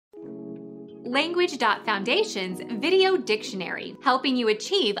Language.Foundation's Video Dictionary, helping you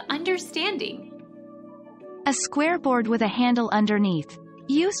achieve understanding. A square board with a handle underneath,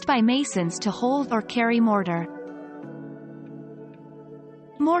 used by masons to hold or carry mortar.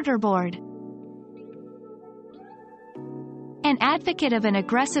 Mortarboard. An advocate of an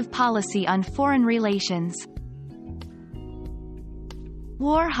aggressive policy on foreign relations.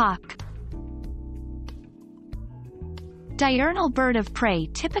 War hawk. Diurnal bird of prey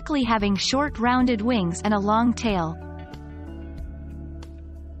typically having short rounded wings and a long tail.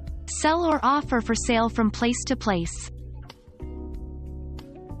 Sell or offer for sale from place to place.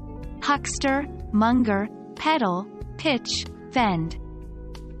 Huckster, monger, peddle, pitch, vend.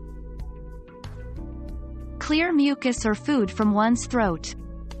 Clear mucus or food from one's throat.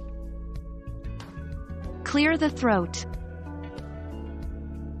 Clear the throat.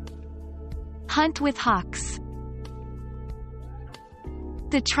 Hunt with hawks.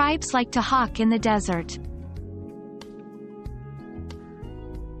 The tribes like to hawk in the desert.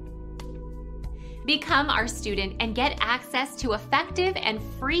 Become our student and get access to effective and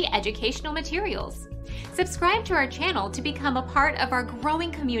free educational materials. Subscribe to our channel to become a part of our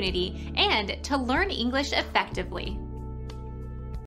growing community and to learn English effectively.